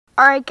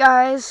Alright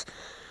guys,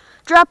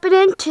 dropping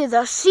into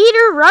the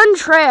Cedar Run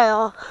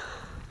Trail.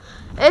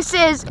 This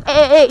is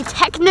a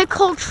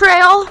technical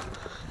trail,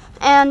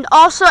 and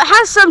also it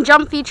has some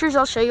jump features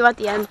I'll show you at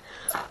the end.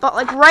 But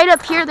like right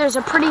up here there's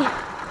a pretty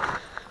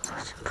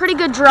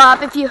good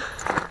drop. If you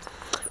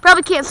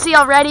probably can't see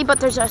already,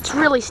 but it's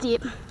really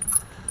steep.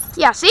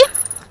 Yeah, see?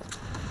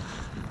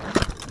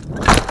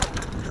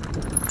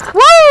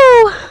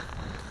 Woo!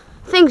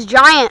 Thing's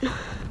giant.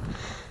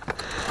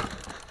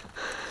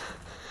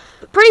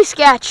 Pretty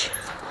sketch,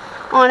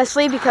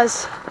 honestly,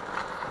 because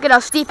look at how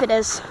steep it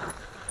is.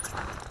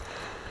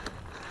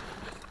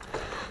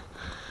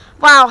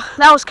 Wow,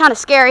 that was kind of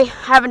scary.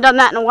 I haven't done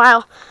that in a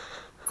while.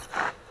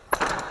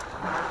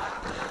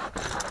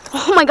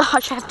 Oh my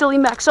gosh, I have to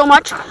lean back so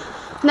much.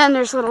 And then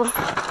there's little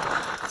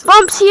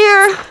bumps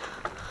here.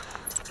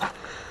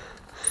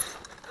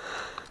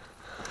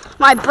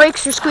 My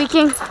brakes are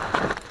squeaking.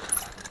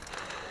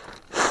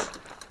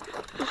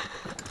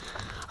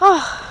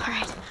 Oh,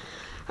 alright.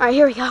 Alright,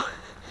 here we go.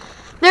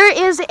 There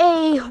is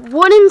a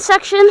wooden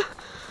section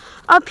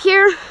up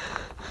here.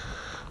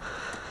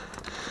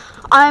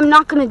 I'm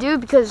not going to do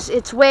because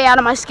it's way out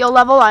of my skill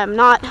level. I am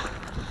not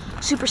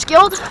super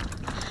skilled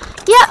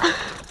yet.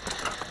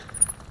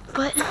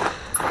 But,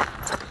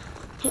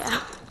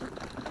 yeah.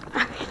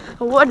 Alright,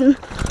 a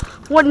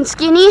wooden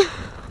skinny.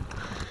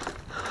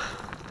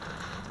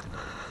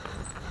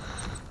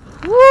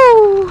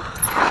 Woo!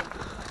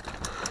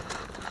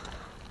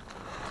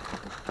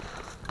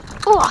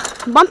 Oh,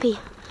 bumpy.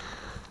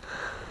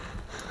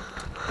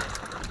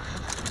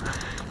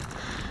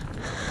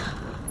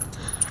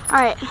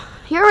 Alright,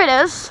 here it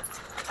is.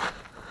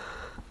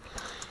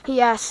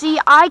 Yeah, see,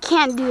 I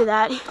can't do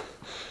that.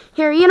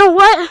 Here, you know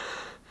what?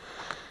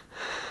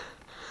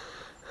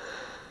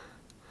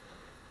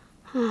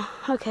 Oh,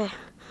 okay.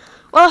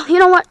 Well, you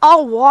know what?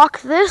 I'll walk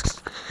this.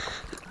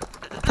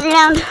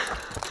 And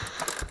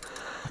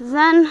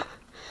then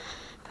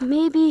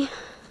maybe...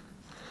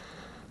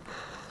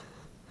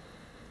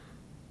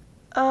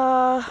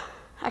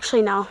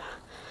 actually no.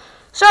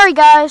 Sorry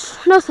guys,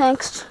 no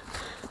thanks.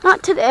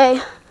 Not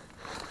today.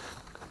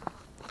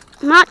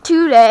 Not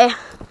today.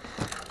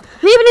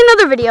 Maybe in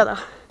another video though.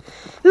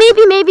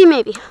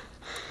 Maybe.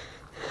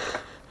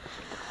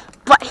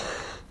 But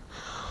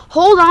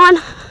hold on,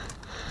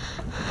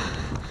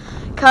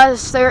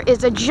 because there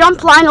is a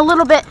jump line a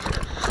little bit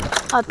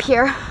up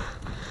here.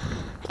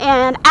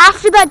 And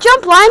after that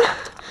jump line,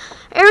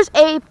 there's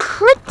a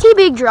pretty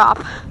big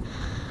drop.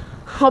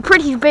 Well,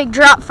 pretty big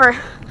drop for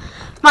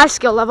my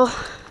skill level.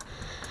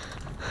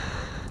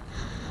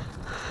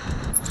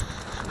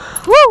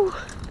 Woo!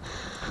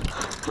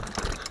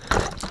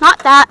 Not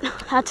that.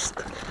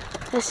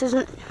 This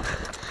isn't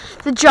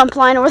the jump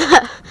line or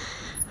the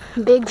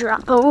big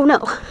drop. Oh no.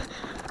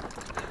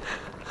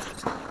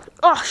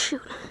 Oh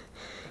shoot.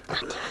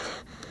 God damn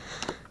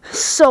it.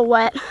 So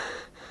wet.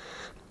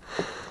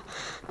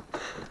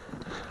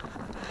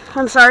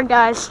 I'm sorry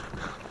guys.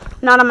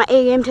 Not on my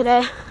A game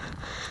today.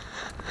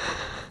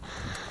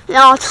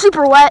 No, it's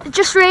super wet. It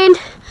just rained.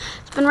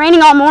 It's been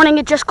raining all morning.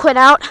 It just quit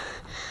out.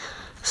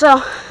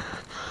 So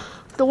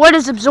the wood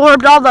has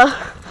absorbed all the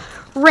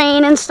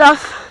rain and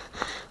stuff.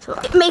 So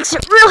it makes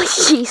it really,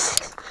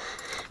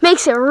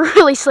 makes it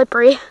really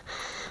slippery.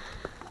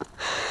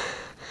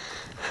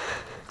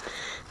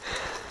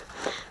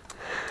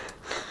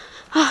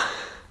 Oh,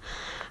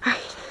 all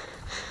right.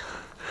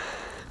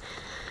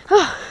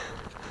 Oh.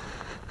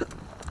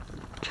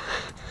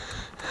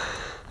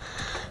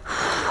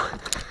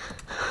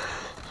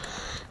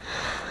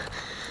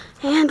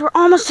 And we're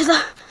almost to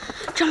the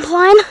jump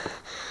line.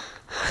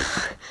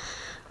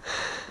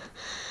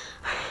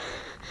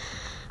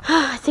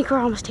 I think we're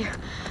almost here.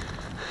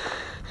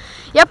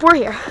 Yep, we're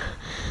here.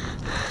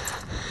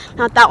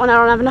 Not that one, I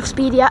don't have enough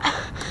speed yet.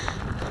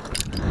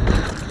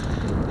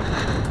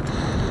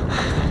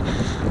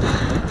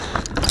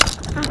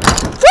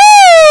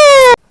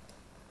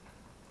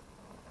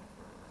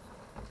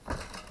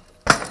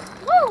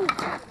 Woo!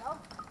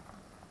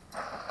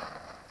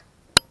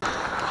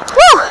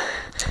 Woo!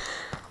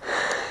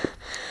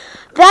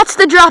 That's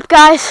the drop,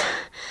 guys.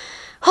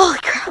 Holy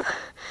crap.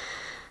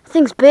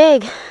 Thing's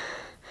big.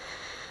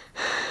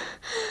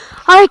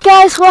 Alright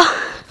guys, well,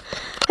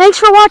 thanks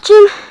for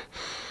watching,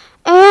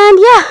 and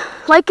yeah,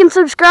 like and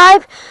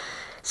subscribe.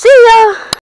 See ya!